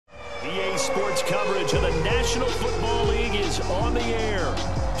EA Sports coverage of the National Football League is on the air.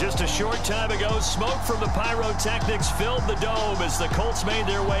 Just a short time ago, smoke from the pyrotechnics filled the dome as the Colts made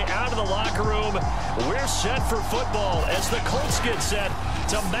their way out of the locker room. We're set for football as the Colts get set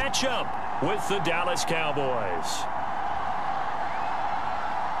to match up with the Dallas Cowboys.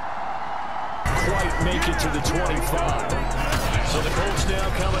 Quite make it to the 25. So the Colts now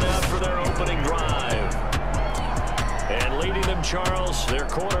coming out for their opening drive. And leading them, Charles, their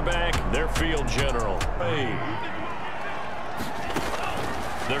quarterback, their field general. Hey.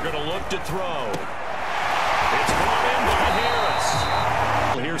 They're going to look to throw. It's brought in by Harris.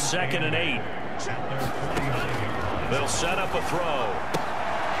 Here's 2nd and 8. They'll set up a throw.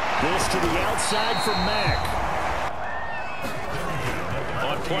 This to the outside for Mack.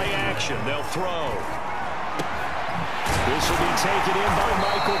 On play action, they'll throw. This will be taken in by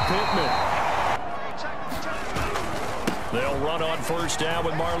Michael Pittman. They'll run on 1st down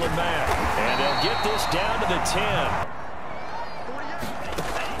with Marlon Mack. And they'll get this down to the 10.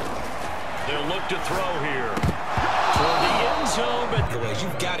 They'll look to throw here. Toward the end zone, but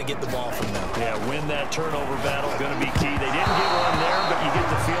you've got to get the ball from them. Yeah, win that turnover battle. Going to be key. They didn't get one there, but you get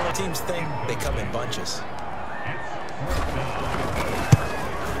the feeling. Teams think they come in bunches.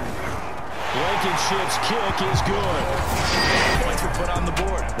 Blankenship's kick is good. Points were put on the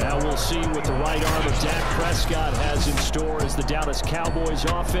board. Now we'll see what the right arm of Dak Prescott has in store as the Dallas Cowboys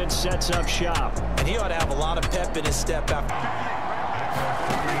offense sets up shop. And he ought to have a lot of pep in his step after.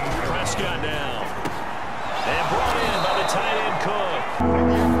 Prescott now. And brought in by the tight end Cook.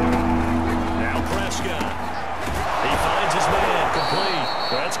 Now Prescott. He finds his man complete.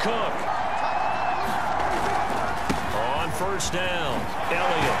 That's Cook. On 1st down.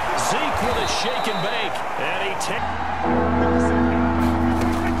 Elliott. Zeke with a shake and bake. And he takes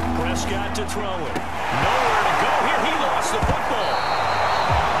Prescott to throw it. Nowhere to go here. He lost the football.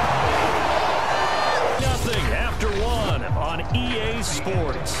 Nothing after 1 on EA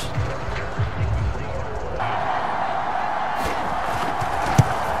Sports.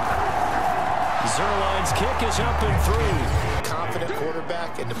 Zerline's kick is up and through. Confident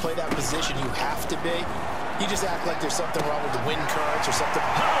quarterback, and to play that position you have to be. You just act like there's something wrong with the wind currents or something.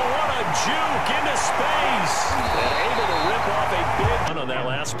 Oh, what a juke into space. And able to rip off a big run on that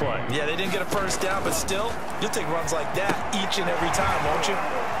last play. Yeah, they didn't get a 1st down, but still, you'll take runs like that each and every time, won't you?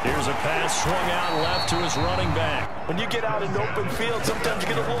 Here's a pass swung out left to his running back. When you get out in open field, sometimes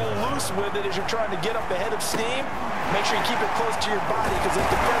you get a little loose with it as you're trying to get up ahead of steam. Make sure you keep it close to your body because the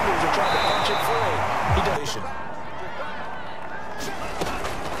defenders are trying to punch it free. He does.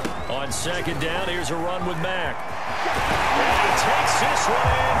 On 2nd down, here's a run with Mack. And he takes this one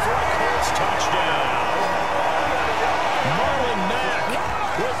in for a Colts touchdown. Marlon Mack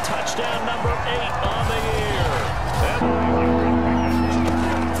with touchdown number 8 on the year.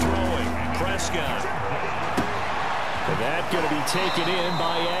 Throwing, Prescott. And that going to be taken in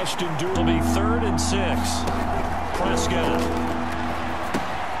by Ashton Dulin. It'll be 3rd and 6. Prescott.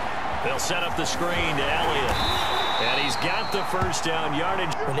 They'll set up the screen to Elliott. And he's got the 1st down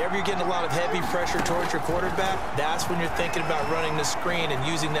yardage. Whenever you're getting a lot of heavy pressure towards your quarterback, that's when you're thinking about running the screen and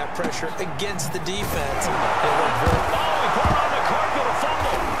using that pressure against the defense. Oh, he put it on the carpet, a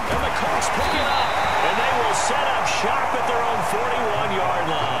fumble. And the Colts pick it up. And they will set up shop at their own 41-yard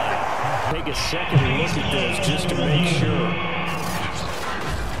line. Take a second look at this just to make sure.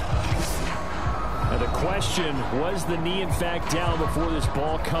 The question, was the knee in fact down before this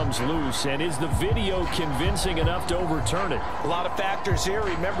ball comes loose, and is the video convincing enough to overturn it? A lot of factors here.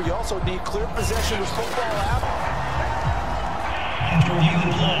 Remember, you also need clear possession with football out. After review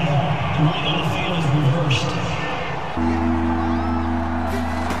the play, the ruling on the field is reversed.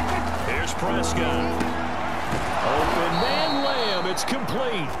 Here's Prescott. Open man Lamb, it's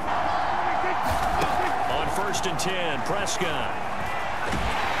complete. On 1st and 10, Prescott.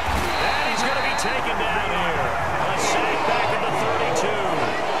 And he's going to be taken down here. A sack back at the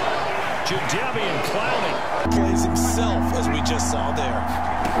 32. Jadeveon Clowney Plays himself, as we just saw there.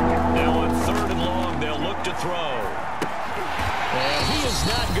 Now on 3rd and long, they'll look to throw. And he is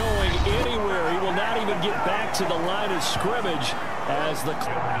not going anywhere. He will not even get back to the line of scrimmage as the...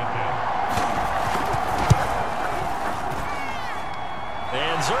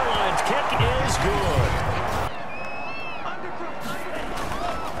 And Zerline's kick is good.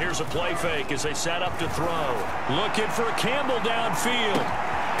 Here's a play fake as they set up to throw. Looking for Campbell downfield.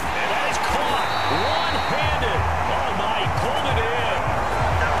 And that is caught one-handed. Oh, my, he pulled it in.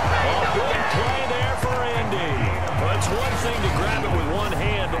 A big play there for Indy. Well, it's one thing to grab it with one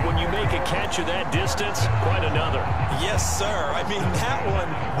hand, but when you make a catch of that distance, quite another. Yes, sir. I mean, that one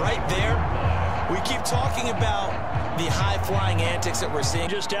right there, we keep talking about the high-flying antics that we're seeing.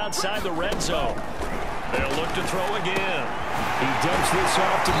 Just outside the red zone. They'll look to throw again. He dumps this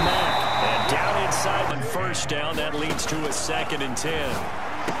off to Mack. And down inside on first down. That leads to a 2nd and 10.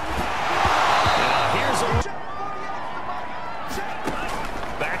 Now here's a...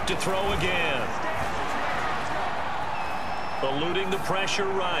 Back to throw again. Eluding the pressure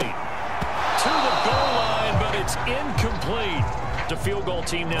right. To the goal line, but it's incomplete. The field goal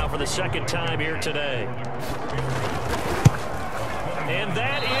team now for the 2nd time here today. And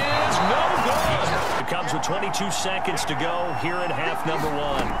that is no good. It comes with 22 seconds to go here in half number 1.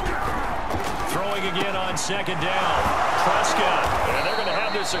 Throwing again on 2nd down. Prescott. And they're going to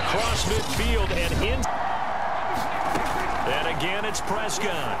have this across midfield and in. And again, it's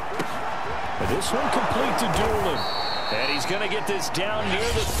Prescott. And this one complete to Doolin. And he's going to get this down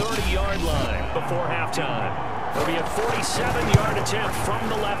near the 30-yard line before halftime. It'll be a 47-yard attempt from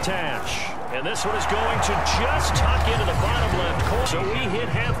the left hash. And this one is going to just tuck into the bottom left corner. So we hit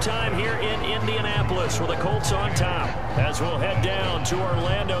halftime here in Indianapolis with the Colts on top. As we'll head down to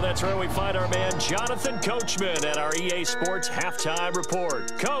Orlando, that's where we find our man Jonathan Coachman at our EA Sports Halftime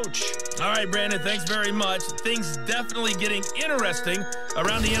Report. Coach. All right, Brandon, thanks very much. Things definitely getting interesting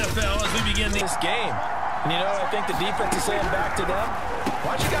around the NFL as we begin this game. And, you know, I think the defense is saying back to them,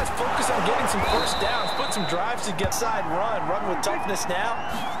 why don't you guys focus on getting some first downs, put some drives to get side run with toughness now,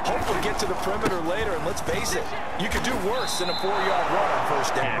 hopefully get to the perimeter later, and let's face it, you could do worse than a 4-yard run on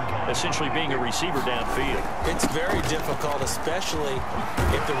first down. Essentially being a receiver downfield. It's very difficult, especially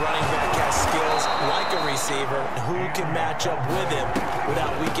if the running back has skills like a receiver who can match up with him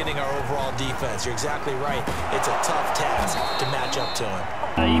without weakening our overall defense. You're exactly right. It's a tough task to match up to him.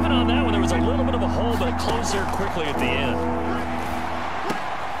 Even on that one, there was a little bit of a hole, but it closed there quickly at the end.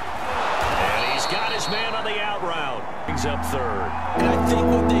 And he's got his man on the out route. He's up 3rd. And I think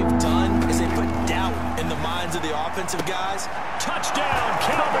what they've done is they put doubt in the minds of the offensive guys. Touchdown,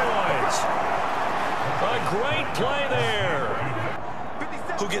 Cowboys! A great play there.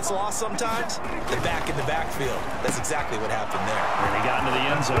 Who gets lost sometimes? The back in the backfield. That's exactly what happened there. And he got into the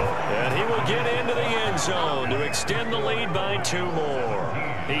end zone. And he will get into the end zone to extend the lead by 2 more.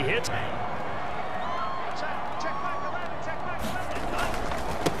 He hits.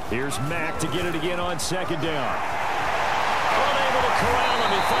 Here's Mack to get it again on 2nd down. Unable to corral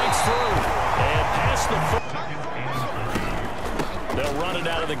him. He fights through. And past the... They'll run it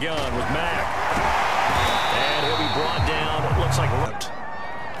out of the gun with Mack. And he'll be brought down. It looks like...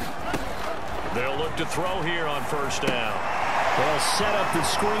 They'll look to throw here on first down. They'll set up the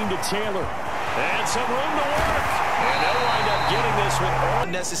screen to Taylor. And some room to work. And they'll wind up getting this with all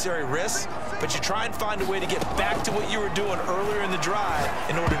unnecessary risks, but you try and find a way to get back to what you were doing earlier in the drive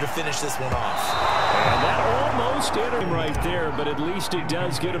in order to finish this one off. And that almost hit him right there, but at least it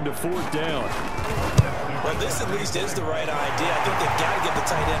does get him to 4th down. Well, this at least is the right idea. I think they've got to get the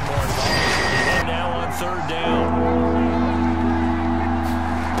tight end more involved. And now on 3rd down.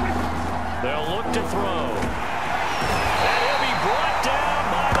 They'll look to throw. And he'll be brought down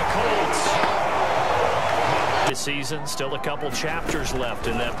by the Colts. This season, still a couple chapters left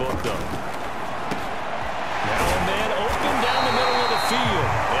in that book, though. Now a man open down the middle of the field.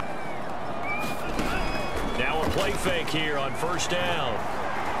 Now a play fake here on first down.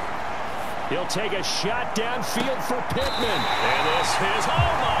 He'll take a shot downfield for Pittman. And this is,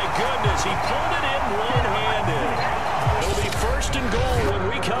 oh my goodness, he pulled it in one-handed. It'll be 1st and goal when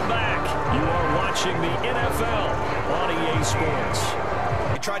we come back. You are watching the NFL on EA Sports.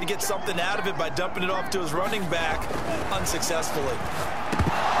 He tried to get something out of it by dumping it off to his running back unsuccessfully.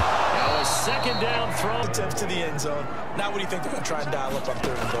 Now a 2nd down throw. Attempts to the end zone. Now what do you think they're going to try and dial up on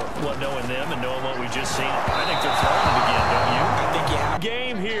 3rd and goal? Well, knowing them and knowing what we just seen, I think they're throwing it again, don't you? I think you have.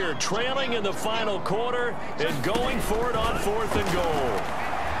 Game here, trailing in the final quarter and going for it on 4th and goal.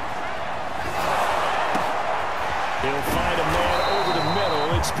 He'll find a man over the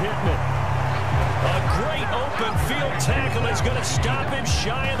middle. It's Pittman. A great open field tackle is going to stop him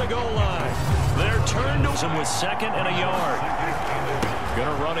shy of the goal line. They're turned to him with 2nd and a yard.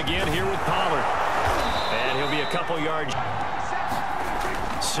 Going to run again here with Pollard. And he'll be a couple yards.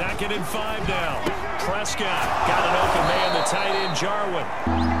 2nd and 5 now. Prescott got an open man, the tight end, Jarwin.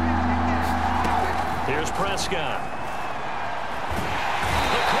 Here's Prescott.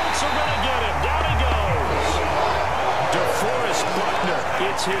 The Colts are going to get him. Down he goes. DeForest Buckner.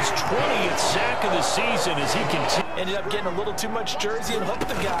 It's his 20th sack of the season as he continues. Ended up getting a little too much jersey and hooked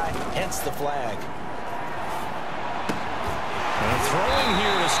the guy, hence the flag. And throwing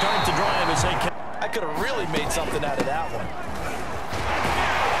here to start the drive as they can. I could have really made something out of that one.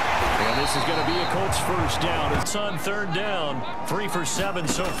 And this is going to be a Colts first down. It's on 3rd down. 3 for 7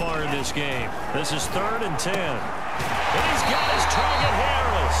 so far in this game. This is 3rd and 10. He's got his target,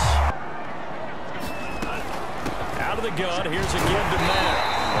 Harris. Out of the gun. Here's a give to Matt.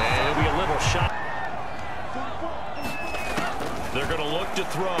 And it'll be a little shot. They're going to look to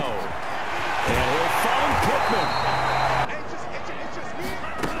throw. And he'll find Pittman.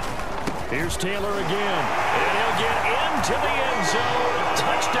 Here's Taylor again. And he'll get into the end zone.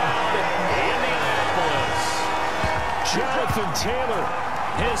 Touchdown, Indianapolis. Jonathan Taylor,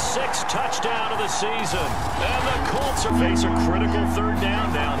 his 6th touchdown of the season. And the Colts are facing a critical 3rd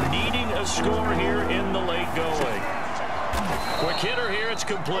down now, needing a score here in the late going. Quick hitter here, it's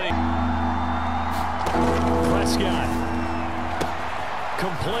complete. Prescott.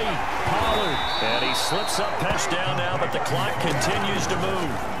 Complete. Pollard. And he slips up past down now, but the clock continues to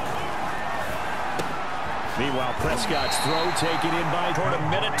move. Meanwhile, Prescott's throw taken in by toward a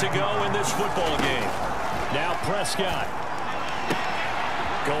minute to go in this football game. Now Prescott.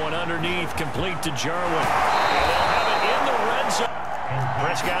 Going underneath, complete to Jarwin. And they'll have it in the red zone.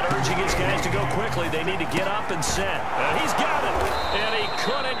 Prescott urging his guys to go quickly. They need to get up and set. And he's got it. And he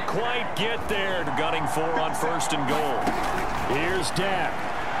couldn't quite get there. Gunning for on 1st and goal. Here's Dak.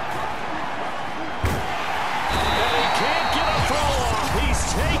 And he can't get a throw off. He's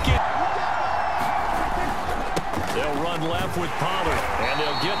taken. They'll run left with Pollard. And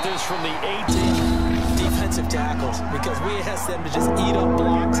they'll get this from the 18. Defensive tackles, because we asked them to just eat up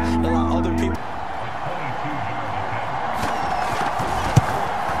blocks and allow other people.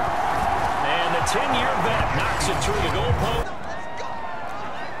 And the 10-year vet knocks it through the goalpost.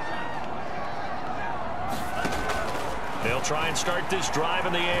 They'll try and start this drive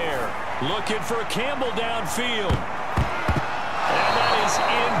in the air. Looking for Campbell downfield. And that is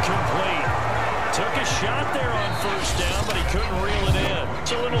incomplete. Took a shot there on 1st down, but he couldn't reel it in.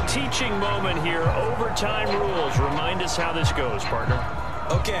 It's a little teaching moment here. Overtime rules. Remind us how this goes, partner.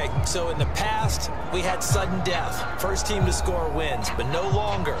 Okay, so in the past, we had sudden death. First team to score wins, but no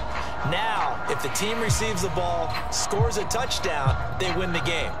longer. Now, if the team receives the ball, scores a touchdown, they win the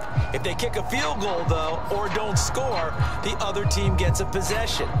game. If they kick a field goal, though, or don't score, the other team gets a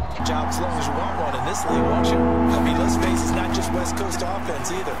possession. Job as long as you want one in this league, won't you? I mean, let's face it, it's not just West Coast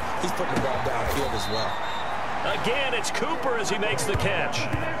offense either. He's putting the ball downfield as well. Again, it's Cooper as he makes the catch.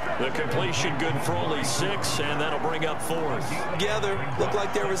 The completion good for only 6, and that'll bring up 4th. Together, looked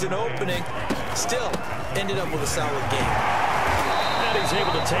like there was an opening. Still, ended up with a solid game. And he's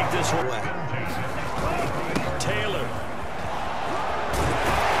able to take this one away. Taylor.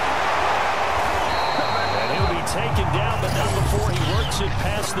 And he'll be taken down, but not before he works it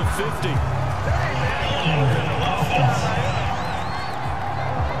past the 50.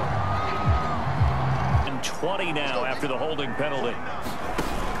 20 now after the holding penalty.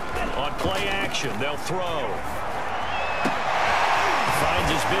 On play action, they'll throw.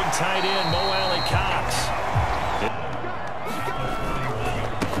 Finds his big tight end, Mo Alley Cox.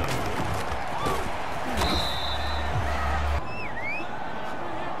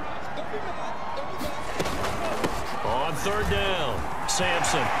 On 3rd down,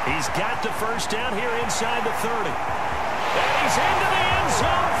 Sampson. He's got the 1st down here inside the 30. And he's into the end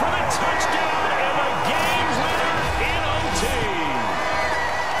zone for the touchdown and the game winner in OT.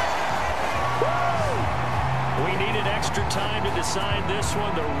 We needed extra time to decide this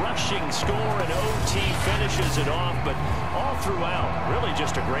one. The rushing score and OT finishes it off, but all throughout, really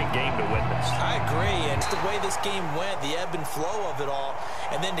just a great game to witness. I agree, and it's the way this game went, the ebb and flow of it all,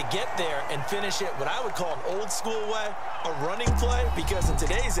 and then to get there and finish it what I would call an old-school way, a running play, because in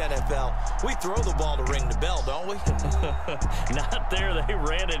today's NFL, we throw the ball to ring the bell, don't we? Not there. They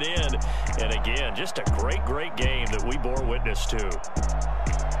ran it in. And again, just a great, great game that we bore witness to.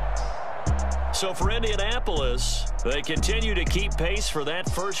 So for Indianapolis, they continue to keep pace for that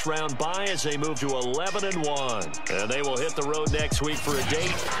 1st round bye as they move to 11-1. And they will hit the road next week for a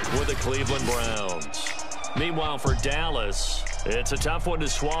date with the Cleveland Browns. Meanwhile, for Dallas, it's a tough one to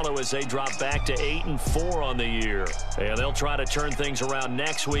swallow as they drop back to 8-4 on the year. And they'll try to turn things around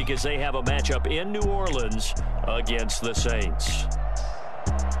next week as they have a matchup in New Orleans against the Saints.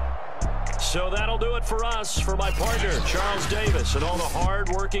 So that'll do it for us. For my partner, Charles Davis, and all the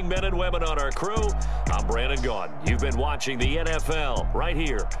hard-working men and women on our crew, I'm Brandon Gaudin. You've been watching the NFL right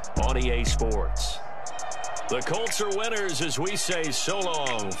here on EA Sports. The Colts are winners as we say so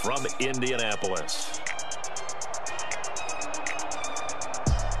long from Indianapolis.